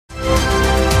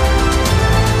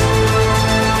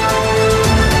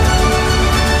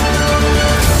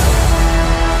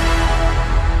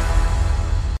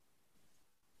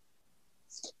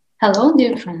Hello,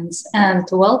 dear friends, and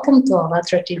welcome to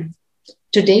Alatra TV.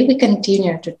 Today, we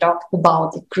continue to talk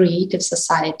about the creative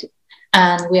society,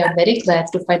 and we are very glad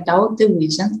to find out the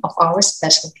vision of our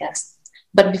special guest.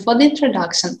 But before the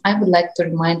introduction, I would like to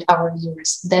remind our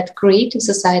viewers that Creative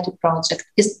Society Project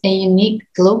is a unique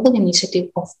global initiative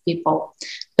of people.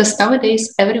 Because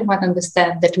nowadays, everyone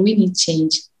understands that we need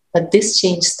change, but this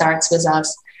change starts with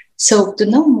us. So, to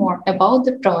know more about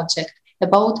the project,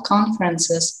 about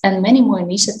conferences, and many more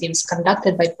initiatives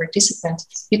conducted by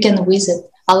participants, you can visit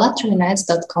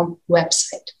allatraunites.com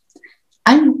website.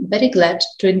 I'm very glad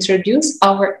to introduce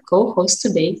our co-host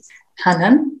today,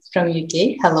 Hanan from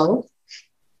UK. Hello.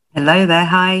 Hello there.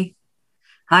 Hi.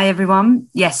 Hi, everyone.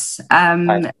 Yes.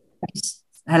 Hi.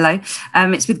 Hello.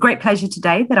 It's with great pleasure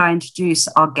today that I introduce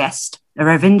our guest,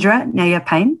 Ravindra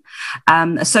Nayapain,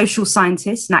 a social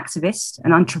scientist, an activist,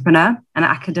 an entrepreneur, an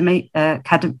academic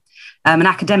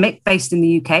based in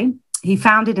the UK. He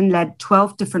founded and led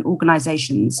 12 different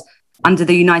organizations under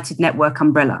the United Network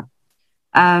umbrella.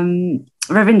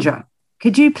 Ravindra,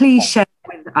 could you please share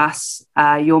with us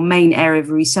your main area of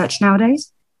research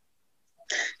nowadays?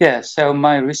 Yeah, so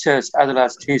my research as well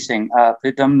as teaching are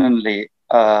predominantly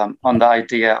on the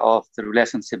idea of the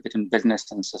relationship between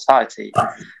business and society.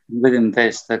 Within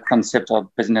this, the concept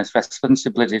of business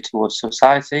responsibility towards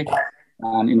society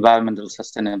and environmental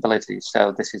sustainability.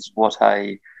 So this is what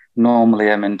I normally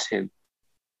am into.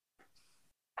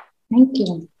 Thank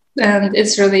you. And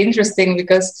it's really interesting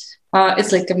because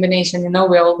it's like a combination,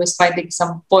 we're always finding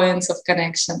some points of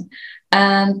connection.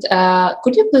 And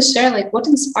could you please share what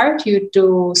inspired you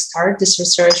to start this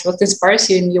research? What inspires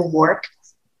you in your work?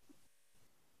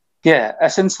 Yeah,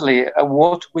 essentially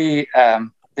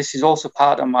this is also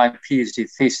part of my PhD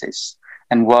thesis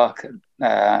and work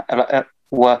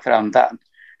around that.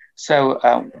 So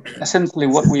essentially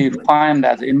what we find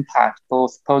as impact,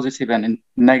 both positive and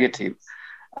negative,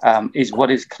 is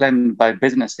what is claimed by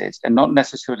businesses, and not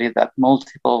necessarily that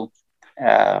multiple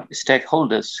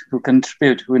stakeholders who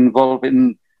contribute, who involve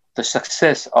in the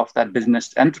success of that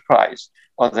business enterprise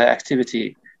or their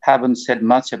activity haven't said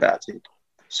much about it.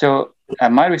 So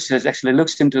my research actually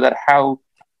looks into that, how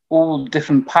all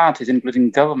different parties,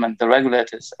 including government, the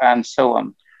regulators, and so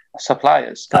on,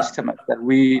 suppliers, customers, that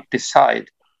we decide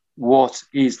what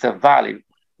is the value,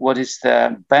 what is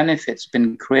the benefits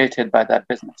being created by that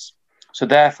business. So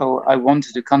therefore, I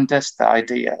wanted to contest the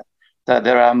idea that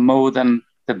there are more than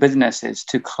the businesses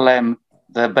to claim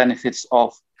the benefits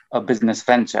of a business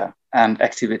venture and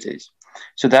activities.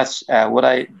 So that's what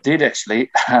I did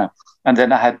actually. And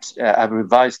then I've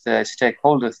revised the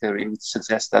stakeholder theory, which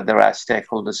suggests that there are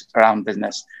stakeholders around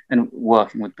business and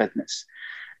working with business.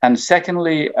 And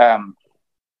secondly,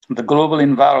 the global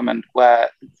environment where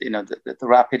the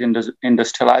rapid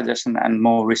industrialization and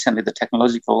more recently the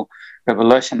technological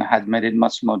revolution has made it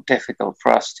much more difficult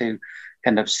for us to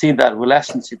kind of see that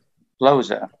relationship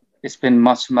closer. It's been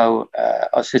much more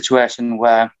a situation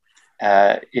where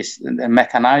the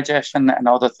mechanization and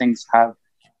other things have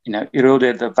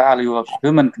eroded the value of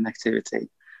human connectivity.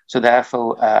 So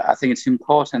therefore, I think it's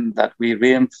important that we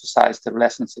re-emphasize the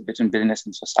relationship between business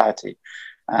and society.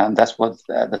 And that's what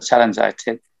the challenge I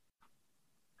take.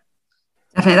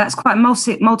 Definitely, that's quite a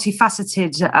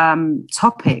multifaceted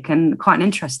topic and quite an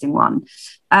interesting one.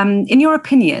 In your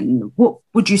opinion, what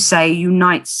would you say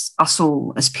unites us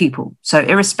all as people? So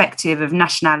irrespective of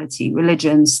nationality,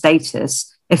 religion,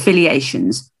 status,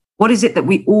 affiliations, what is it that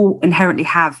we all inherently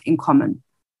have in common?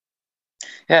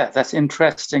 Yeah, that's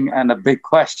interesting and a big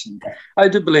question. I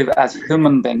do believe as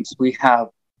human beings, we have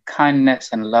kindness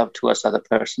and love towards other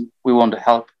person. We want to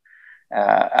help.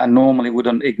 And normally we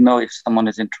don't ignore if someone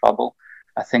is in trouble.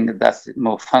 I think that's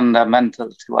more fundamental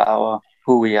to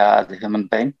who we are as a human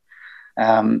being.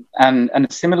 And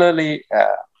similarly,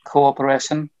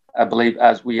 cooperation, I believe,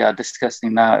 as we are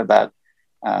discussing now about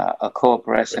a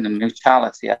cooperation and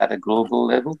mutuality at a global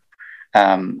level.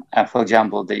 And for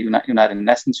example, the United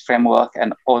Nations framework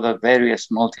and other various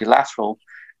multilateral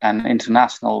and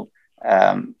international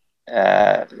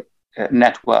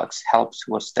networks help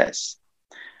towards this.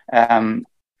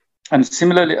 And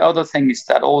similarly, other thing is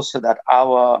that also that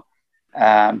our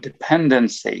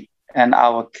dependency and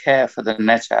our care for the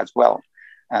nature as well.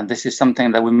 And this is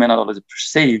something that we may not always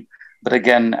perceive, but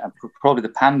again, probably the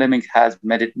pandemic has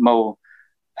made it more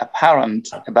apparent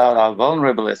about our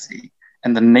vulnerability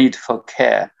and the need for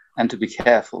care and to be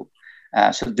careful.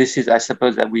 So this is, I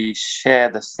suppose, that we share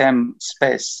the same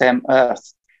space, same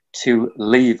earth to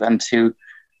live and to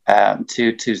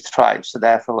thrive. So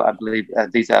therefore, I believe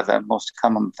these are the most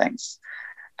common things.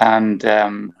 And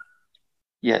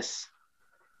yes.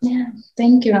 Yeah,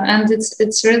 thank you. And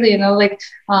it's really, like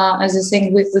as you're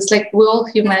saying, it's like we're all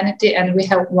humanity and we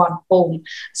have one home.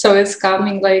 So it's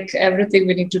coming like everything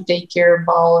we need to take care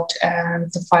about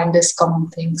and to find these common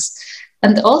things.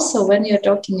 And also, when you're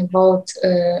talking about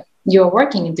you're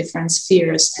working in different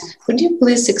spheres, could you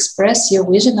please express your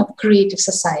vision of creative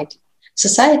society?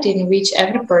 Society in which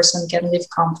every person can live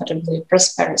comfortably,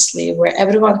 prosperously, where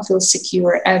everyone feels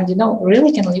secure and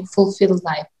really can live fulfilled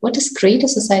life. What is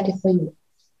creative society for you?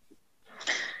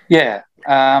 Yeah.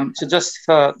 So just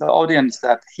for the audience,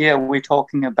 that here we're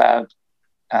talking about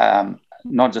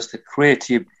not just the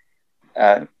creative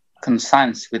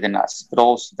conscience within us, but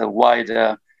also the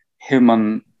wider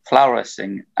human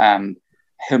flourishing and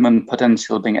human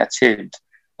potential being achieved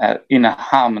in a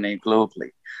harmony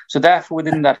globally. So therefore,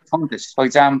 within that context, for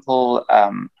example,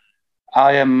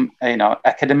 I am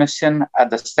academician. At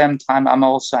the same time, I'm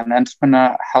also an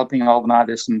entrepreneur, helping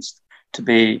organizations to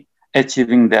be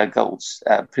achieving their goals,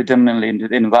 predominantly in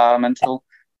the environmental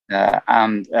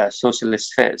and social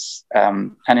spheres,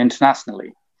 and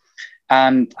internationally.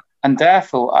 And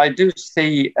therefore, I do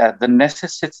see the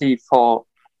necessity for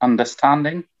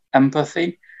understanding,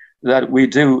 empathy, that we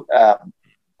do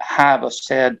have a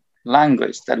shared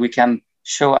language, that we can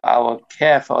show our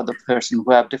care for the person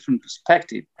who have different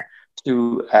perspective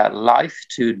to life,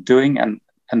 to doing, and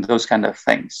those kind of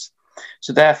things.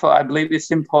 So therefore, I believe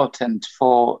it's important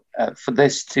for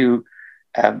this to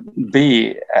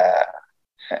be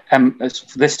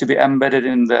embedded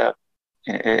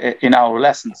in our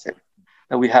relationship,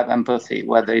 that we have empathy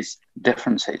where there is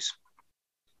differences,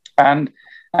 and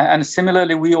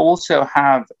similarly, we also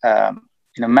have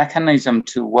mechanism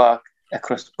to work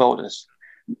across borders,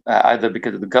 either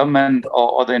because of the government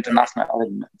or the international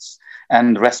elements,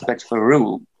 and respect for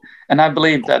rule. And I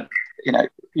believe that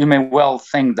you may well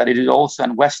think that it is also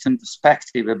a Western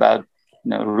perspective about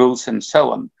rules and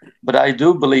so on, but I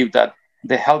do believe that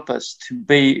they help us to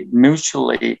be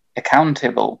mutually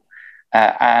accountable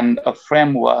and a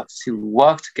framework to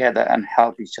work together and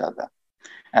help each other.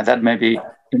 And that may be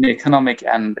in economic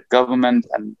and government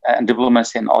and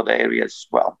diplomacy in other areas as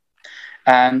well.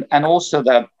 And also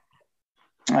that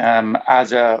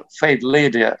as a faith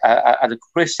leader, as a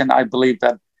Christian, I believe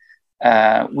that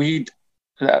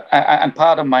and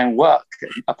part of my work,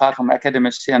 apart from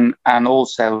academician and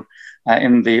also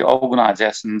in the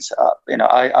organizations,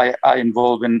 I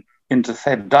involve in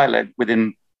interfaith dialogue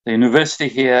within the university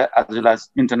here as well as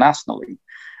internationally.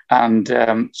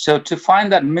 And so to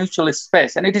find that mutual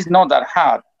space, and it is not that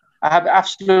hard. I have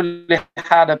absolutely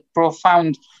had a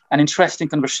profound and interesting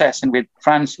conversation with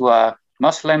friends who are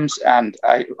Muslims, and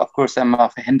I, of course, am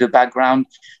of a Hindu background,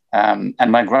 and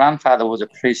my grandfather was a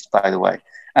priest, by the way.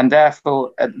 And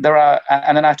therefore, and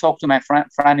then I talked to my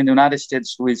friend in the United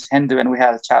States who is Hindu, and we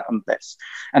had a chat on this.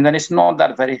 And then it's not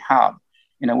that very hard.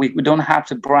 We don't have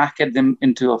to bracket them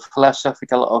into a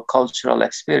philosophical or cultural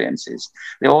experiences.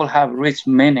 They all have rich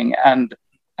meaning, and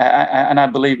I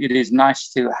believe it is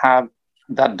nice to have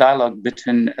that dialogue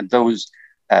between those,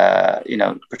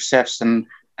 perception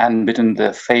and between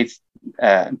the faith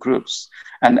groups.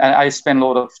 And I spend a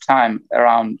lot of time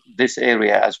around this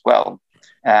area as well.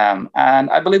 And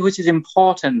I believe which is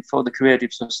important for the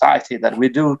creative society, that we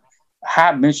do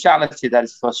have mutuality, that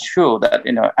is for sure, that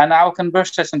and our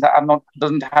conversations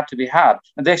doesn't have to be hard,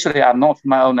 and they actually are not from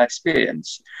my own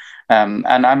experience, and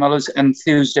I'm always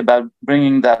enthused about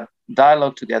bringing that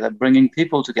dialogue together, bringing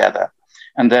people together,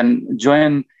 and then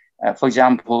join, for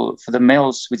example, for the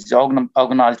males, which is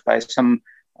organized by some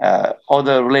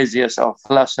other religious or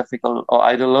philosophical or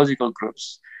ideological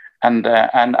groups, and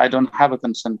I don't have a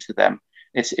concern to them.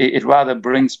 It rather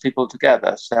brings people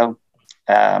together. So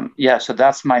so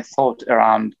that's my thought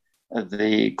around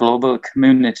the global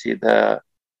community,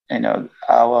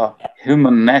 our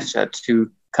human nature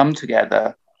to come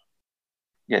together.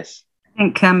 Yes. I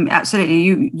think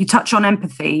absolutely. You touch on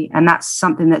empathy, and that's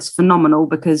something that's phenomenal,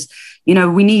 because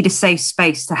we need a safe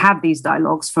space to have these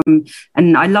dialogues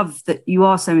and I love that you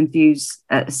are so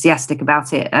enthusiastic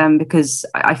about it, because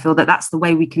I feel that that's the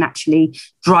way we can actually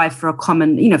drive for a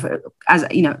common, as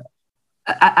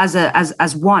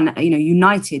one,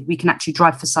 united, we can actually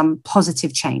drive for some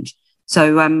positive change.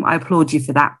 So I applaud you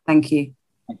for that. Thank you.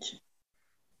 Thank you.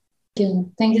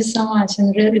 Thank you so much,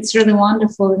 and really, it's really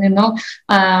wonderful.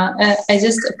 I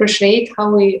just appreciate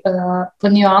how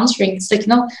when you're answering, it's like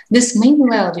these main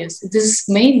values, these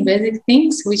main basic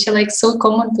things, which are like so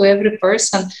common to every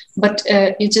person, but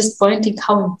you're just pointing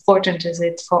how important is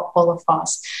it for all of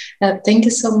us. Thank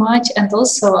you so much, and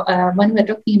also when we're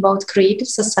talking about creative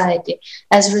society,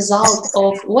 as a result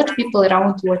of what people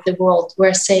around the world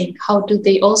were saying, how do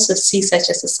they also see such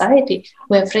a society?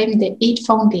 We have framed the 8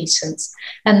 foundations.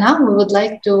 And now we would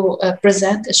like to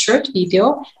present a short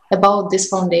video about these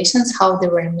foundations, how they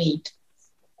were made.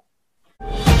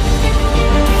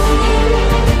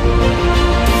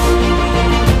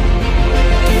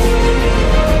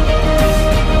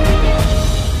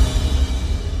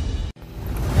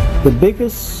 The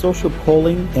biggest social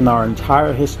polling in our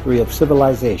entire history of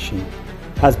civilization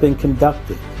has been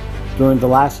conducted during the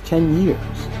last 10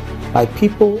 years by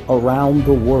people around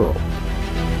the world.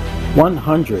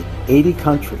 180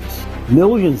 countries,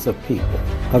 millions of people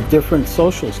of different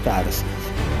social statuses,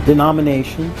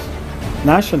 denominations,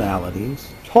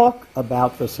 nationalities, talk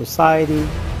about the society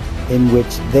in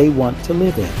which they want to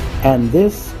live in. And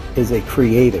this is a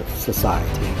creative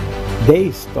society.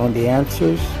 Based on the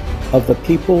answers of the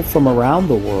people from around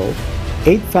the world,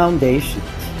 8 foundations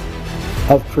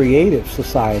of creative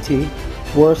society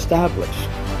were established.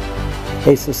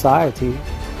 A society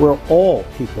where all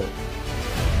people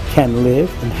can live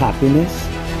in happiness,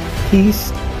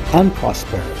 peace, and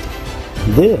prosperity.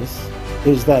 This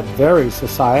is that very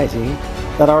society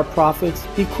that our prophets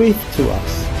bequeathed to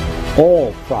us.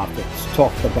 All prophets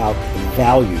talked about the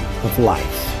value of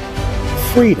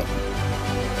life, freedom,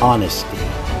 honesty,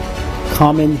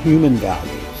 common human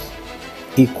values,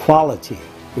 equality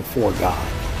before God,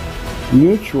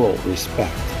 mutual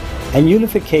respect, and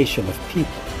unification of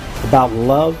people, about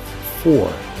love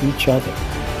for each other.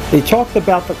 They talked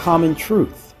about the common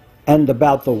truth and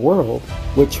about the world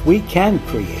which we can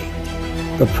create.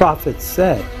 The prophet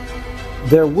said,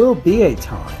 there will be a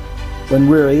time when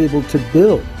we're able to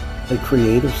build a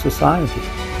creative society.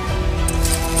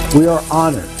 We are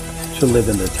honored to live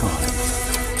in the time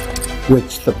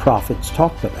which the prophets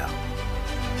talked about,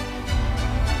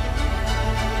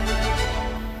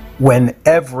 when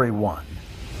everyone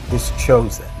is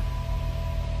chosen.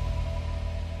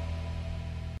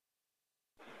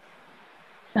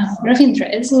 Ravindra,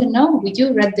 as you know,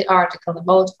 you read the article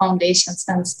about foundations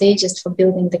and stages for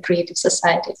building the creative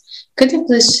society. Could you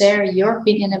please share your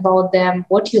opinion about them,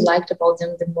 what you liked about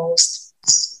them the most?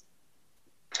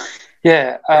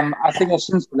 Yeah, I think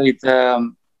essentially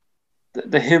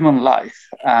the human life,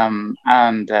 and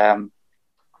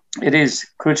it is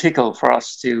critical for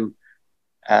us to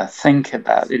think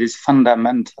about. It is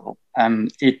fundamental,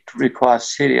 and it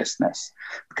requires seriousness,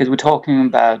 because we're talking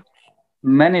about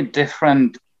many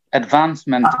different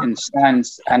advancements in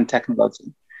science and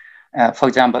technology. For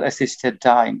example, assisted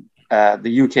dying.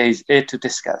 The UK is yet to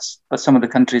discuss, but some of the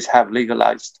countries have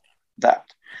legalized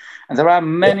that. And there are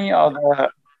many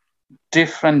other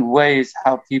different ways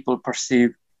how people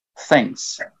perceive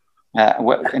things,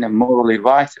 morally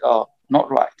right or not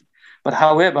right. But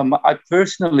however, I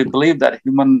personally believe that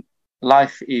human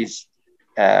life is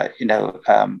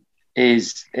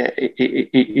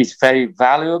very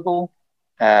valuable.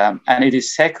 And it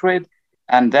is sacred,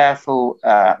 and therefore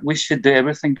we should do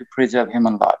everything to preserve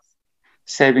human life,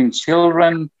 saving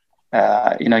children,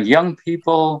 young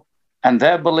people, and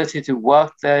their ability to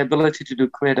work, their ability to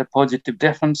create a positive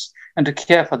difference, and to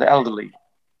care for the elderly.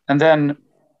 And then,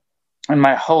 in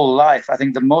my whole life, I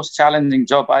think the most challenging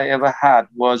job I ever had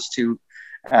was to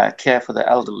care for the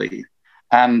elderly.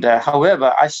 And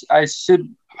however,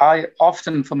 I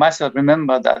often for myself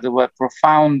remember that there were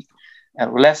profound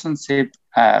relationship,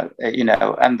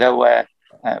 and there were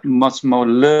much more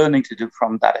learning to do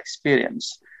from that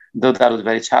experience, though that was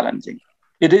very challenging.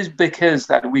 It is because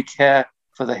that we care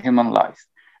for the human life.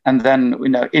 And then,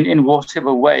 in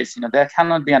whatever ways, there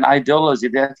cannot be an ideology,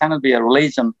 there cannot be a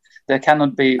religion, there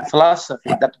cannot be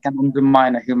philosophy that can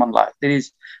undermine a human life.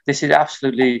 This is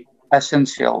absolutely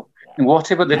essential. And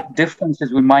whatever the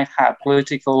differences we might have,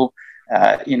 political,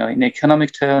 in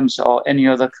economic terms or any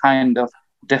other kind of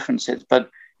differences, but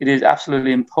it is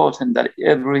absolutely important that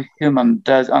every human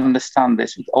does understand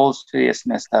this with all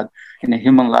seriousness, that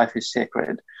human life is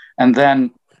sacred. And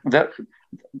then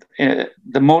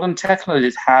the modern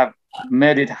technologies have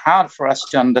made it hard for us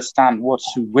to understand what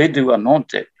should we do or not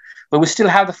do. But we still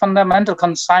have the fundamental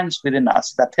conscience within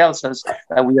us that tells us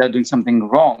that we are doing something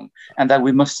wrong and that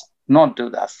we must not do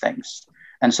that things.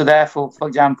 And so therefore, for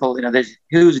example, there's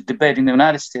huge debate in the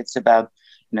United States about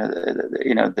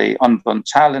the unborn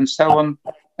child and so on.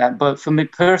 But for me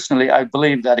personally, I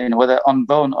believe that whether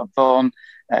unborn or born,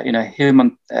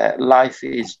 human life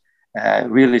is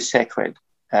really sacred.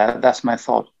 That's my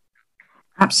thought.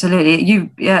 Absolutely.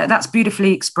 That's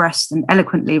beautifully expressed and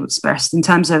eloquently expressed in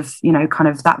terms of, kind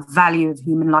of that value of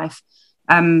human life.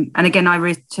 And again, I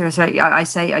reiterate, I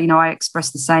say, I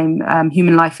express the same.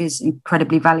 Human life is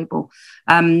incredibly valuable.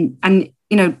 And,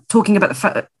 talking about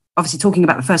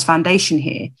the First Foundation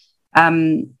here,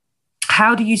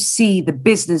 how do you see the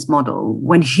business model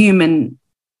when human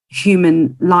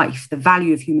life, the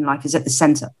value of human life is at the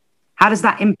center? How does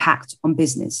that impact on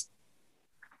business?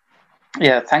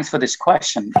 Yeah, thanks for this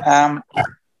question.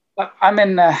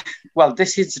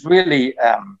 This is really,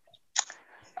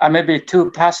 I may be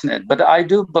too passionate, but I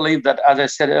do believe that, as I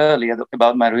said earlier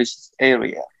about my research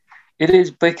area, it is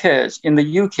because in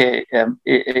the UK,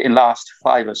 in last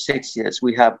 5 or 6 years,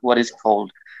 we have what is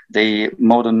called the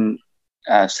Modern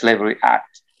Slavery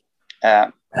Act.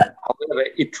 However,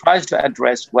 it tries to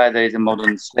address where there is a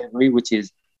modern slavery, which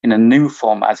is in a new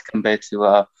form as compared to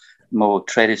a more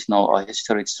traditional or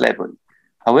historic slavery.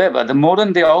 However, the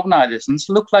modern day organizations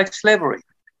look like slavery.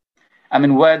 I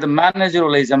mean, where the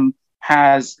managerialism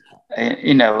has,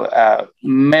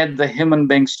 made the human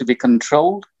beings to be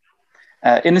controlled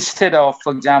instead of,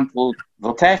 for example,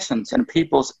 vocations and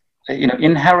people's,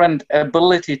 inherent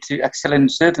ability to excel in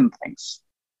certain things.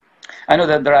 I know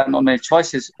that there are not many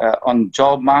choices on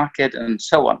job market and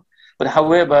so on, but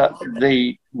however,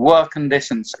 the work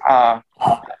conditions are.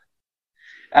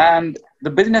 And the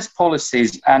business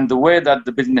policies and the way that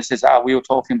the businesses are, we were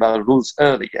talking about the rules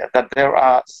earlier, that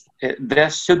there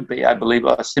should be, I believe,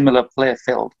 a similar play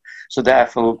field. So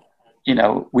therefore,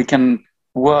 we can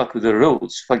work with the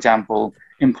rules, for example,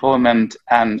 employment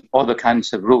and other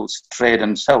kinds of rules, trade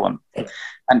and so on.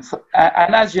 And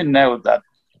as you know, that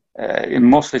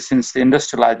mostly since the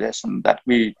industrialization that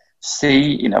we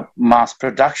see, mass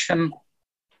production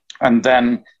and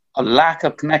then a lack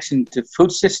of connection to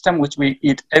food system, which we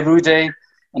eat every day,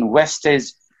 and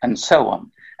wastage, and so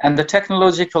on. And the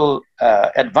technological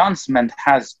advancement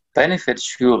has benefits,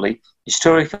 surely,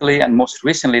 historically, and most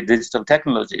recently, digital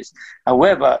technologies.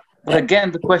 However, but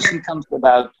again, the question comes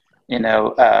about,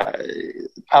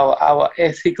 our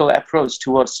ethical approach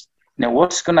towards,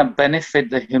 what's going to benefit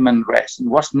the human race and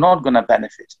what's not going to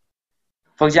benefit.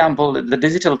 For example, the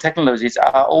digital technologies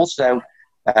are also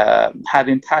have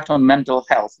impact on mental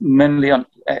health, mainly on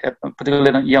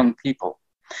particularly on young people.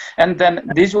 And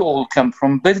then these will all come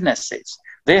from businesses.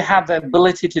 They have the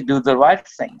ability to do the right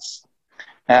things.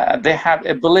 They have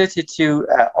ability to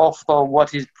offer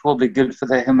what is probably good for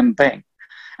the human being.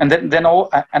 And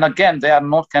and again, they are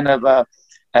not kind of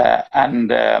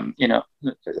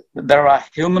there are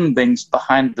human beings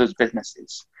behind those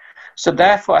businesses. So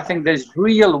therefore, I think there's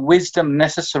real wisdom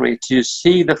necessary to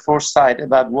see the foresight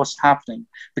about what's happening,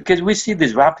 because we see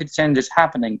these rapid changes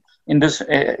happening in this,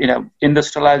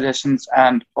 industrializations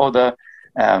and other,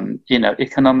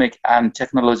 economic and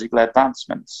technological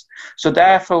advancements. So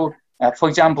therefore, for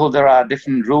example, there are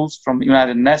different rules from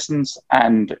United Nations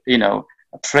and,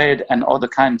 trade and other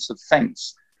kinds of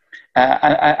things.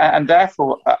 And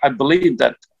therefore, I believe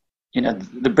that,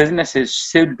 the businesses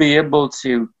should be able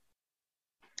to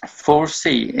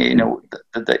foresee,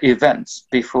 the events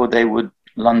before they would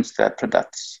launch their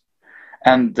products.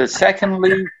 And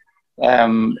secondly,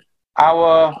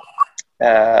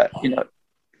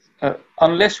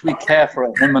 unless we care for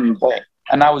a human being,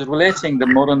 and I was relating the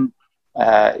Modern,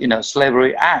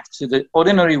 Slavery Act to the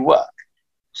ordinary work.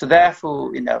 So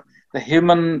therefore, the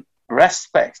human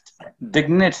respect,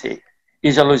 dignity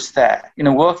is always there in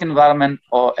a work environment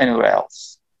or anywhere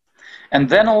else. And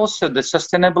then also the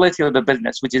sustainability of the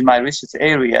business, which is my research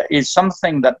area, is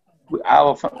something that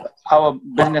our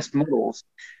business models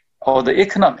or the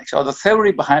economics or the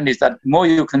theory behind is that more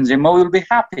you consume, more you'll be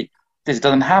happy. This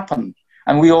doesn't happen.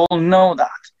 And we all know that.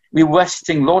 We're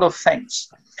wasting a lot of things.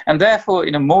 And therefore,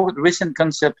 in a more recent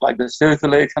concept like the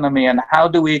circular economy, and how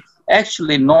do we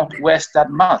actually not waste that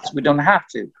much? We don't have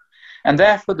to. And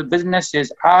therefore, the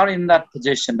businesses are in that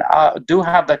position, do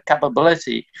have that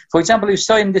capability. For example, you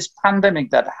saw in this pandemic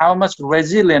that how much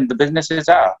resilient the businesses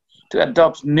are to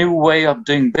adopt new way of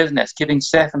doing business, keeping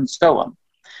safe and so on.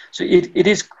 So it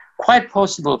is quite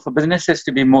possible for businesses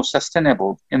to be more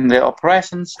sustainable in their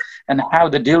operations and how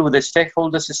they deal with the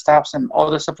stakeholders, staffs and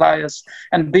other suppliers,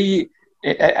 and be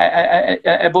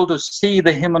able to see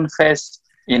the human face,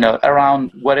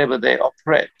 around wherever they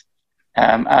operate.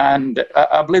 And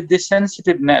I believe this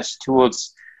sensitiveness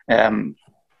towards,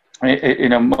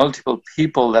 multiple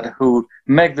people who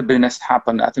make the business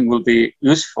happen, I think will be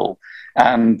useful.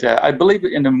 And I believe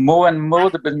more and more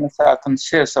the business are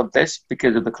conscious of this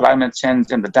because of the climate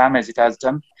change and the damage it has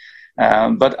done.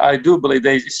 But I do believe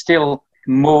there is still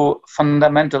more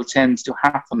fundamental change to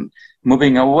happen,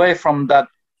 moving away from that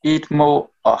eat more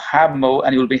or have more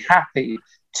and you'll be happy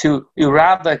to you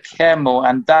rather care more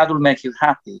and that will make you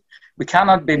happy. We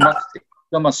cannot be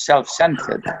so much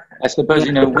self-centered. I suppose,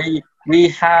 we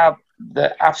have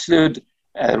the absolute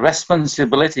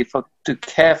responsibility to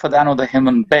care for another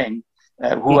human being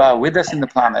who are with us in the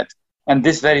planet and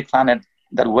this very planet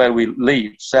that where we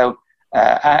live. So,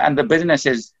 and the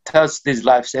businesses touch these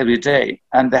lives every day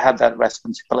and they have that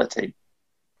responsibility.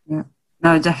 Yeah,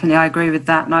 no, definitely. I agree with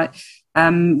that. No,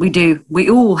 we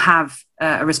all have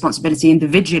a responsibility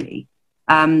individually,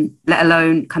 let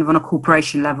alone kind of on a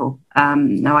corporation level.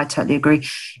 No, I totally agree.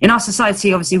 In our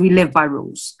society, obviously, we live by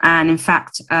rules. And in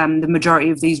fact, the majority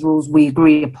of these rules we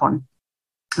agree upon,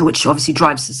 which obviously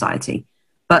drives society.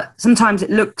 But sometimes it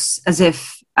looks as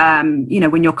if, when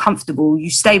you're comfortable, you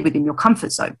stay within your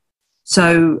comfort zone.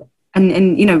 So,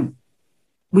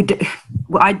 we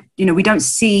don't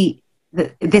see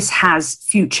that this has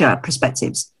future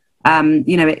perspectives.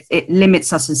 It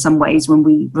limits us in some ways when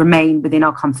we remain within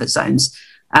our comfort zones.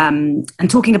 And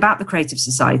talking about the Creative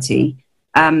Society,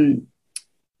 the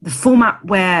format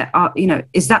where,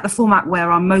 is that the format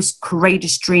where our most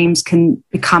courageous dreams can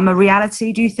become a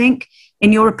reality, do you think?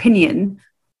 In your opinion,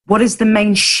 what is the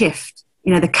main shift,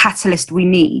 the catalyst we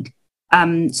need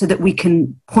so that we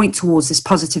can point towards this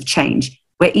positive change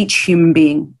where each human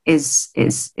being is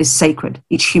sacred,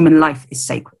 each human life is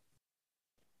sacred?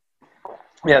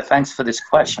 Yeah, thanks for this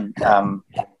question.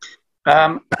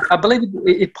 I believe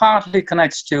it partly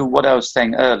connects to what I was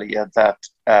saying earlier, that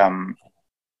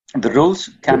the rules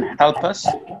can help us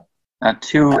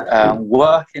to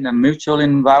work in a mutual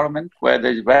environment where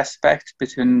there's respect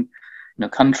between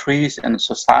countries and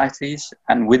societies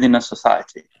and within a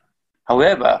society.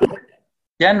 However,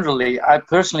 generally, I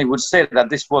personally would say that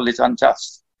this world is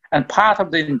unjust. And part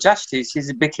of the injustice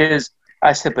is because,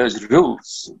 I suppose,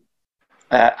 rules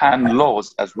and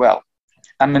laws as well.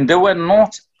 I mean, they were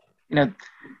not, the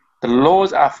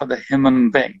laws are for the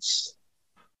human beings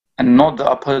and not the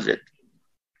opposite.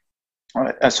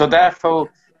 So therefore,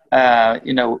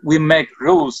 we make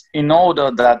rules in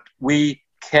order that we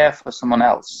care for someone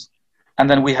else. And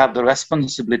then we have the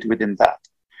responsibility within that.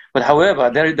 But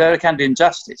however, there can be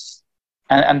injustice.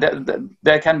 And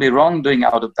there can be wrongdoing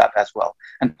out of that as well.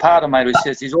 And part of my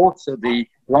research is also the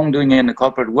wrongdoing in the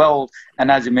corporate world. And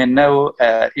as you may know,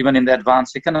 even in the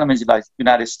advanced economies like the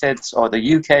United States or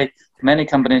the UK, many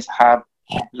companies have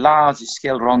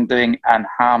large-scale wrongdoing and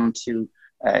harm to,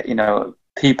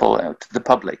 people, to the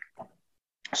public.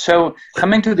 So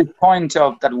coming to the point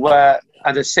of that where,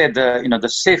 as I said, the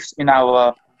shift in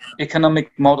our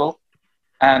economic model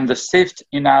and the shift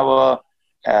in our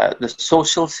the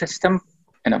social system,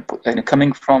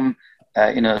 coming from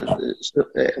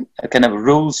kind of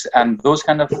rules and those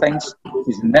kind of things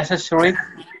is necessary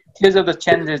because of the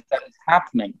changes that is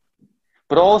happening.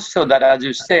 But also that, as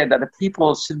you said, that the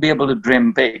people should be able to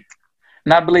dream big.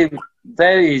 And I believe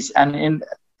there is an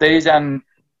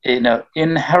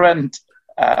inherent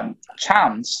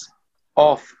chance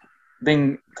of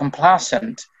being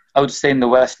complacent, I would say, in the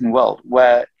Western world,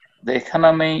 where the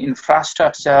economy,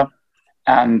 infrastructure,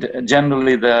 and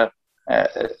generally the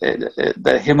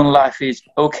human life is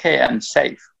okay and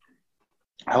safe.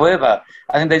 However,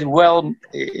 I think there's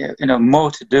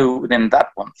more to do within that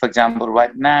one. For example,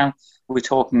 right now we're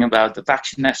talking about the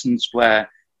vaccinations, where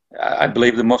I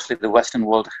believe mostly the Western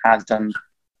world has done,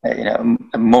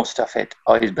 most of it,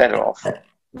 or is better off.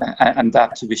 And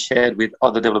that to be shared with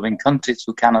other developing countries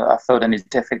who cannot afford, and it's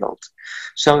difficult.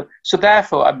 So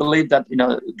therefore, I believe that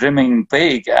dreaming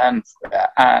big and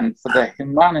for the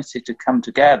humanity to come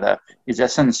together is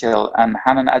essential. And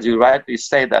Hanan, as you rightly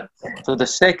say, that for the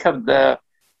sake of the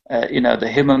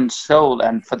human soul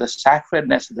and for the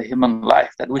sacredness of the human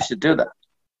life, that we should do that.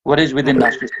 What is within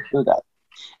us, we should do that.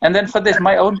 And then for this,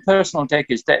 my own personal take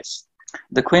is this.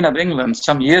 The Queen of England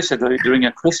some years ago during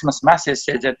a Christmas message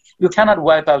said that you cannot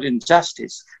wipe out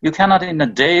injustice. You cannot in a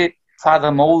day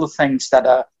fathom all the things that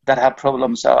have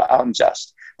problems are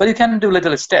unjust. But you can do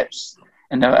little steps.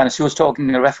 And she was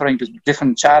referring to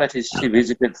different charities she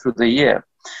visited through the year.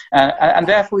 And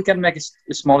therefore we can make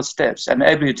small steps. And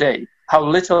every day, how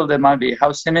little they might be,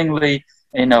 how seemingly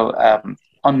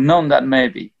unknown that may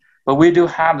be. But we do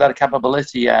have that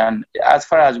capability, and as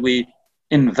far as we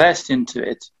invest into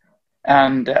it,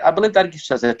 and I believe that gives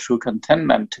us a true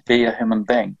contentment to be a human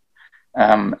being,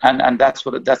 and that's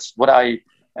what I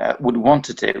would want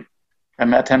to do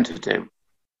and attempt to do.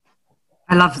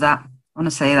 I love that.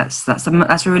 Honestly, that's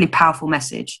a really powerful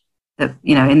message. That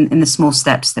in the small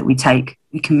steps that we take,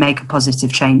 we can make a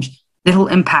positive change. Little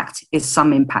impact is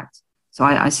some impact. So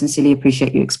I sincerely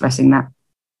appreciate you expressing that.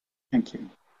 Thank you.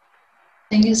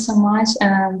 Thank you so much.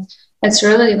 And it's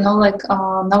really,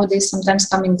 nowadays sometimes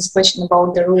coming this question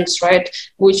about the rules, right?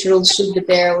 Which rules should be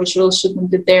there, which rules shouldn't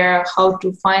be there, how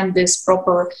to find this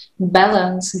proper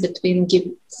balance between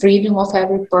freedom of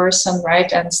every person,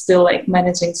 right? And still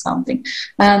managing something.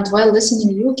 And while listening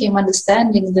to you, came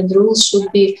understanding that the rules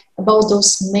should be about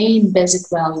those main basic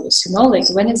values,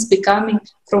 when it's becoming,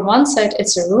 from one side,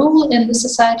 it's a rule in the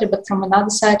society, but from another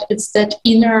side, it's that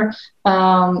inner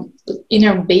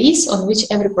base on which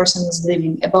every person is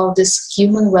living, about this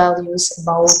human values,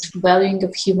 about valuing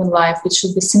of human life, which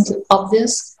should be simply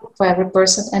obvious for every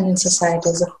person and in society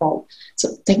as a whole. So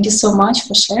thank you so much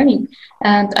for sharing.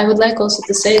 And I would like also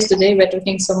to say, today we're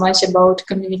talking so much about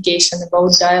communication,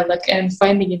 about dialogue, and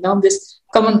finding, these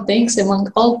common things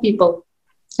among all people.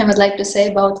 I would like to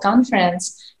say about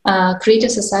conference,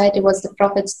 Creative Society was the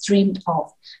prophets dreamed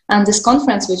of. And this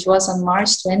conference, which was on March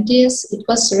 20th, it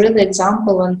was really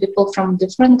example when people from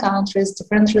different countries,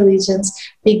 different religions,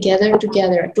 they gathered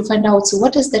together to find out, so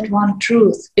what is that one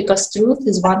truth? Because truth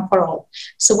is one for all.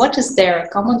 So what is there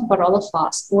common for all of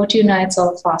us? What unites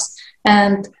all of us?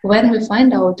 And when we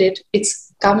find out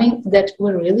it's coming that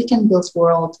we really can build a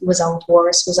world without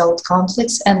wars, without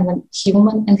conflicts, and when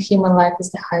human life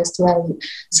is the highest value.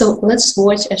 So let's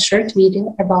watch a short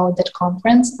video about that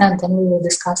conference, and then we will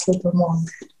discuss a little more.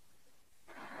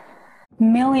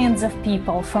 Millions of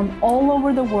people from all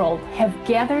over the world have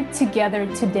gathered together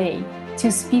today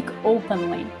to speak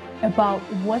openly about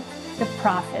what the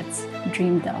prophets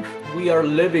dreamed of. We are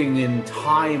living in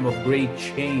time of great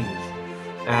change,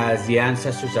 as the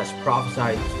ancestors has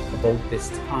prophesied about this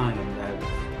time,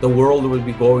 that the world will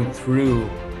be going through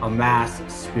a mass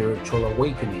spiritual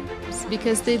awakening.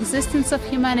 Because the existence of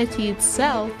humanity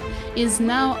itself is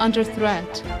now under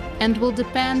threat and will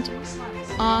depend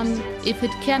on if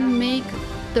it can make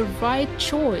the right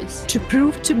choice. To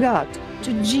prove to God,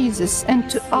 to Jesus, and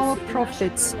to our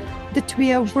prophets that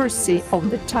we are worthy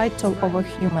of the title of a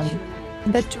human,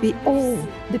 that we all,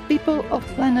 the people of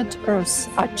planet Earth,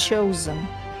 are chosen.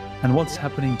 And what's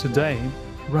happening today,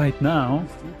 right now,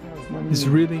 is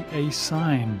really a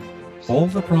sign. All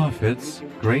the prophets,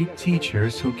 great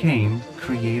teachers who came,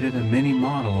 created a mini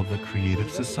model of the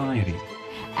creative society.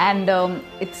 And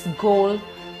its goal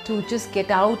to just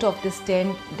get out of this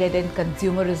dead-end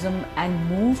consumerism and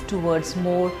move towards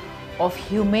more of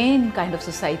humane kind of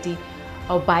society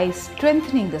by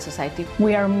strengthening the society.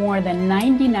 We are more than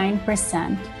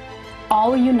 99%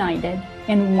 all united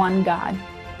in one God,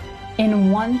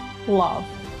 in one love.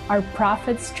 Our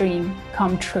prophet's dream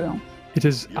come true. It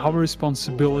is our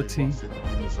responsibility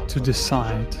to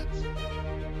decide.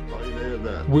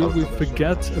 Will we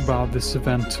forget about this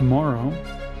event tomorrow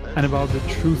and about the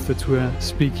truth that we're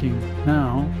speaking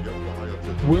now?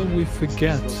 Will we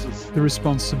forget the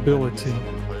responsibility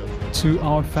to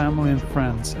our family and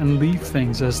friends and leave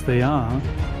things as they are?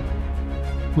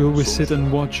 Will we sit and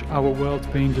watch our world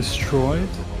being destroyed?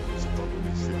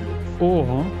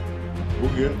 Or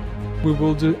we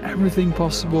will do everything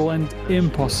possible and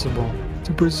impossible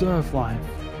to preserve life,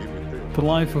 the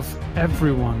life of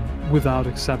everyone without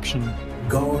exception.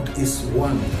 God is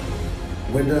one.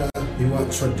 Whether you are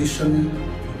traditional,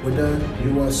 whether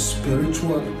you are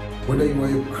spiritual, whether you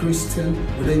are a Christian,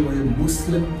 whether you are a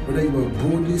Muslim, whether you are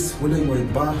Buddhist, whether you are a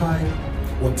Baha'i,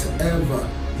 whatever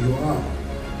you are,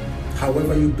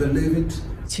 however you believe it.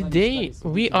 Today,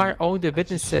 we are all the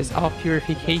witnesses of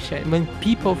purification when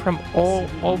people from all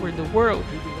over the world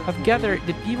have gathered,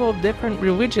 the people of different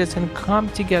religions, and come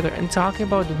together and talk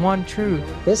about one truth.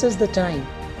 This is the time.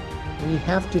 We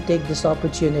have to take this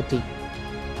opportunity.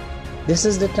 This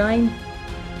is the time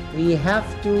we have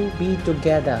to be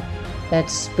together.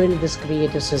 Let's build this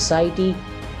creative society.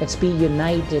 Let's be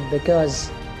united because,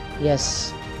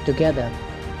 yes, together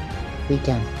we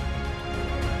can.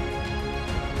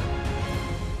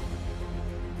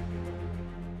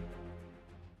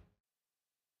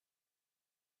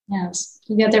 Yes,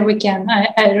 together we can.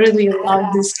 I really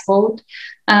love this quote.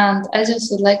 And I just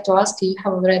would like to ask you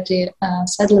have already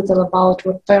said a little about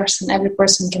what every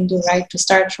person can do, right? To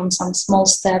start from some small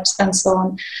steps and so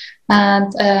on.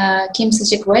 And came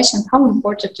such a question, how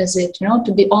important is it,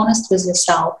 to be honest with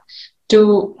yourself,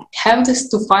 to have this,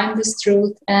 to find this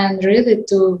truth and really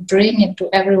to bring it to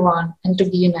everyone and to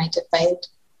be united by it?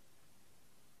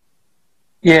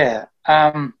 Yeah,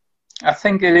 I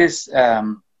think it is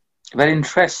very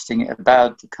interesting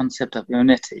about the concept of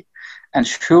unity. And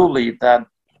surely that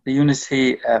the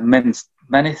unity means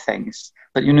many things,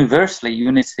 but universally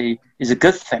unity is a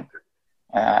good thing.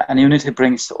 And unity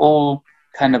brings all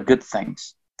kind of good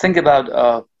things. Think about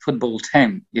a football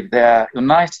team. If they're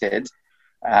united,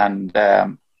 and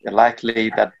there's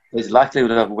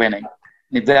likelihood of winning.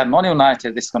 If they are not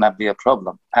united, it's going to be a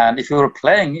problem. And if you're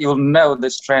playing, you'll know the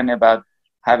strain about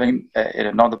having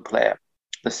another player.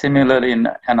 Similarly in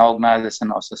an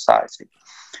organization or society.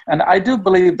 And I do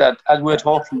believe that as we're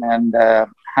talking, and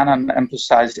Hanan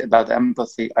emphasized about the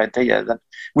empathy idea, that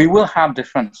we will have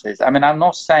differences. I mean, I'm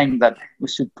not saying that we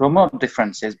should promote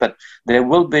differences, but there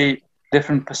will be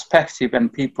different perspective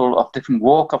and people of different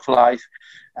walk of life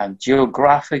and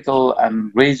geographical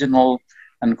and regional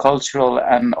and cultural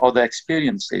and other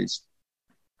experiences.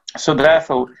 So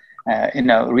therefore,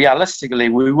 realistically,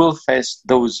 we will face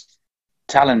those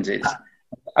challenges.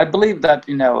 I believe that,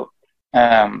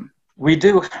 we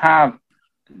do have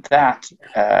that,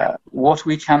 what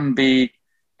we can be,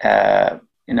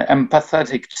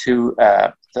 empathetic to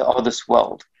the other's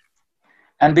world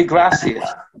and be gracious.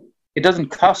 It doesn't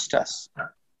cost us.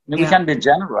 We can be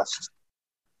generous.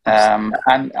 And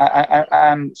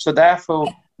so therefore,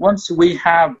 once we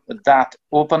have that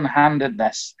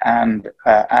open-handedness and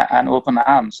open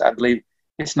arms, I believe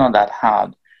it's not that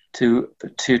hard to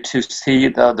see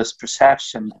the other's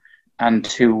perception and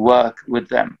to work with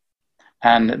them.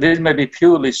 And this may be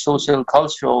purely social,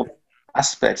 cultural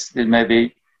aspects. There may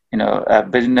be,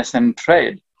 business and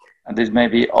trade. And there may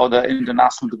be other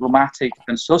international diplomatic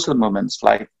and social movements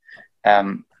like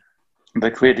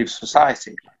the Creative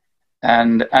Society.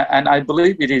 And I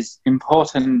believe it is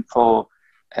important for,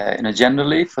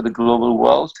 generally for the global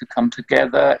world to come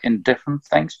together in different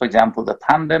things. For example, the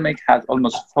pandemic has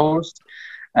almost forced,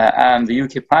 and the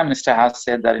UK Prime Minister has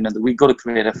said that, that we've got to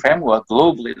create a framework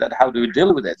globally that how do we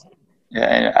deal with it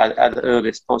at the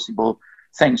earliest possible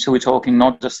thing. So we're talking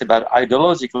not just about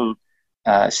ideological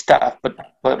stuff, but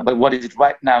what is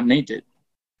right now needed.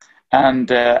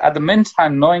 And at the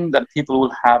meantime, knowing that people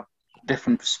will have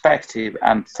different perspective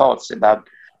and thoughts about,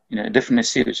 different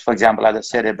issues. For example, as I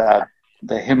said about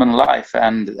the human life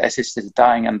and assisted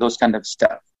dying and those kind of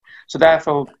stuff. So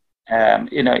therefore,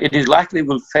 it is likely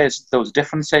we'll face those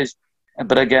differences.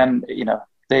 But again,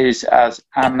 there is, as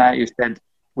Anna, you said,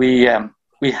 we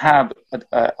have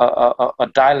a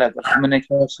dialogue, a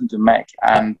communication to make,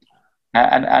 and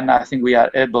I think we are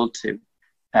able to.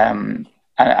 And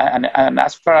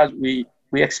as far as we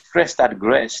express that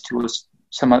grace to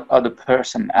some other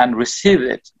person and receive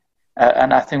it,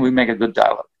 and I think we make a good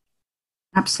dialogue.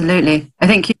 Absolutely. I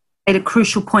think you made a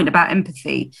crucial point about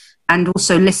empathy and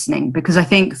also listening, because I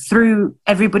think through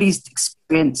everybody's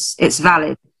experience, it's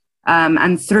valid.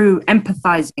 And through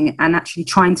empathizing and actually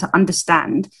trying to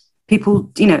understand people,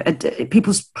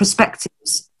 people's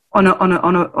perspectives on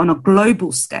a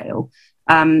global scale,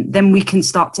 then we can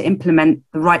start to implement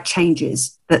the right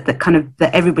changes that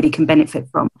everybody can benefit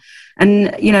from.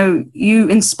 And you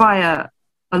inspire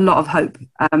a lot of hope,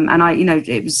 and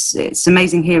it's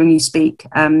amazing hearing you speak.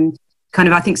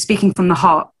 I think speaking from the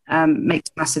heart makes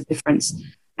a massive difference.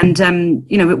 And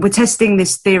we're testing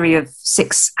this theory of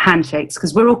 6 handshakes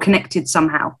because we're all connected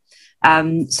somehow.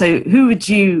 So who would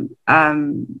you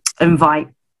invite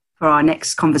for our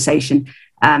next conversation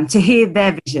to hear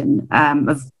their vision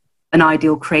of an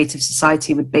ideal creative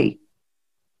society would be?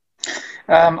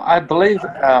 I believe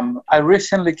I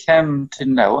recently came to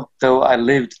know, though I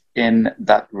lived in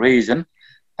that region.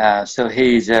 So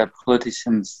he's a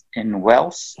politician in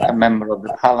Wales, a member of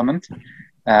the parliament,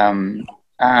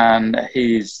 and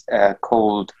he's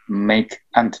called Mike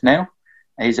Antoneau.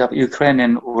 He's of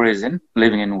Ukrainian origin,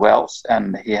 living in Wales,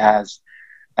 and he has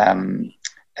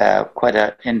quite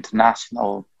an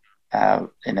international,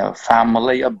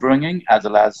 family upbringing, as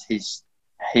well as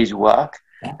his work.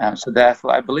 So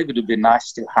therefore, I believe it would be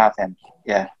nice to have him.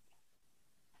 Yeah.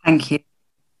 Thank you.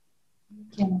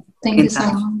 Thank you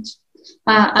so much.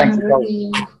 I'm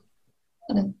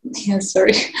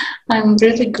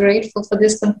really grateful for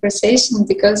this conversation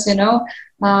because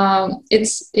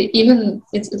it's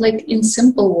like in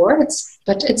simple words,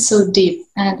 but it's so deep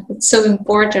and it's so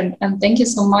important. And thank you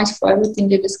so much for everything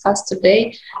you discussed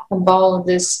today about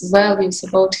these values,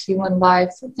 about human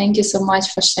life. Thank you so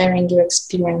much for sharing your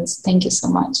experience. Thank you so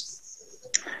much.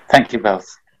 Thank you both.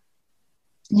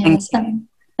 Yes.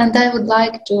 And I would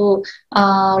like to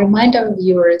remind our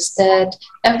viewers that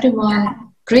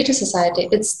Creative Society,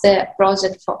 it's the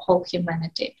project for whole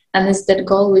humanity. And it's that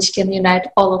goal which can unite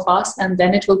all of us, and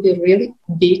then it will be a really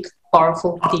big,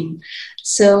 powerful team.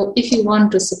 So if you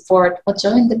want to support or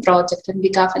join the project and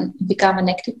become an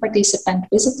active participant,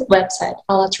 visit the website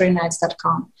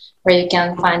allatrainites.com, where you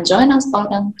can find Join Us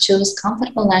button, choose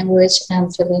comfortable language,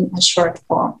 and fill in a short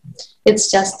form. It's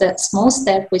just a small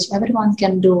step which everyone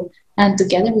can do, and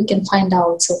together we can find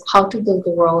out how to build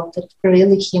the world that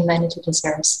really humanity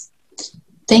deserves.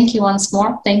 Thank you once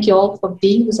more. Thank you all for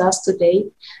being with us today.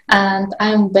 And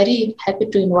I'm very happy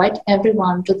to invite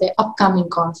everyone to the upcoming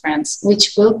conference,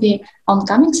 which will be on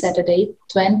coming Saturday,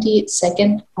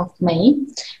 22nd of May.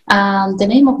 The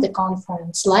name of the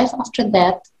conference, Life After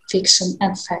Death, Fiction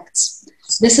and Facts.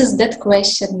 This is that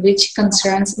question which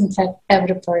concerns, in fact,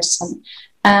 every person.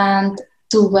 And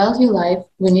to value life,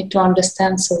 we need to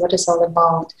understand what it's all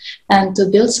about, and to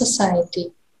build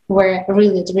society where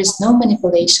really there is no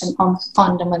manipulation on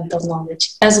fundamental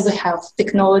knowledge, as we have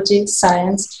technology,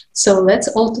 science. So let's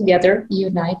all together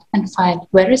unite and find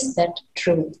where is that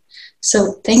truth.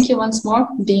 So thank you once more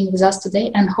for being with us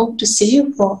today, and hope to see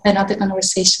you for another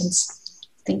conversations.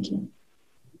 Thank you.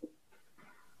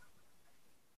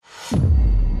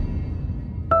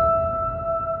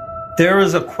 There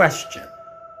is a question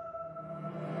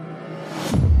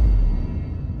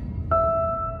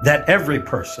that every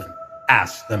person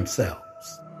asks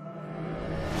themselves.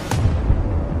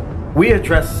 We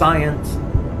address science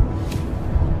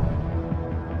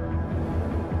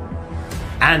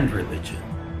and religion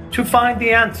to find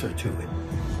the answer to it.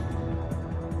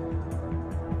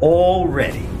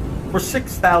 Already, for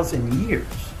 6,000 years,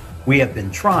 we have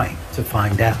been trying to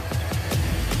find out.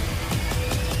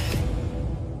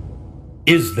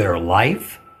 Is there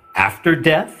life after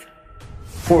death?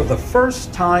 For the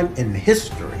first time in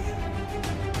history,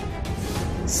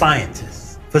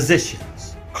 scientists,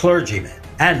 physicians, clergymen,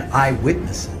 and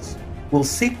eyewitnesses will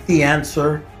seek the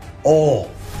answer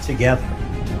all together.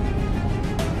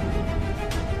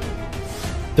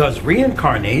 Does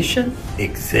reincarnation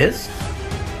exist?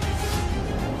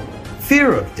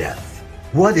 Fear of death,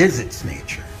 what is its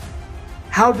nature?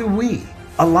 How do we,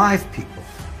 alive people,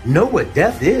 know what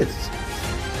death is?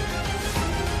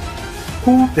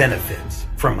 Who benefits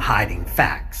from hiding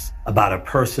facts about a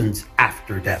person's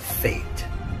after-death fate?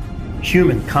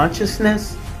 Human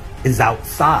consciousness is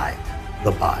outside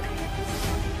the body.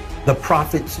 The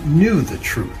prophets knew the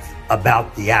truth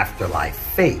about the afterlife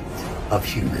fate of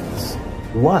humans.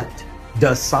 What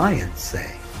does science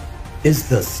say? Is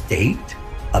the state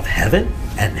of heaven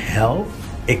and hell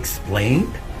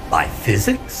explained by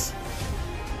physics?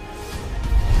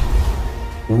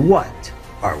 What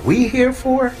are we here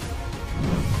for?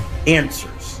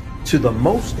 Answers to the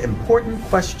most important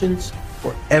questions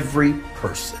for every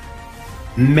person.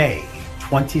 May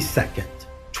 22nd,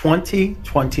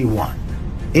 2021,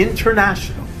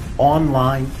 International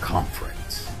Online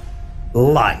Conference.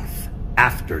 Life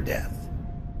After Death,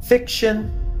 Fiction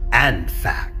and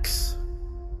Facts.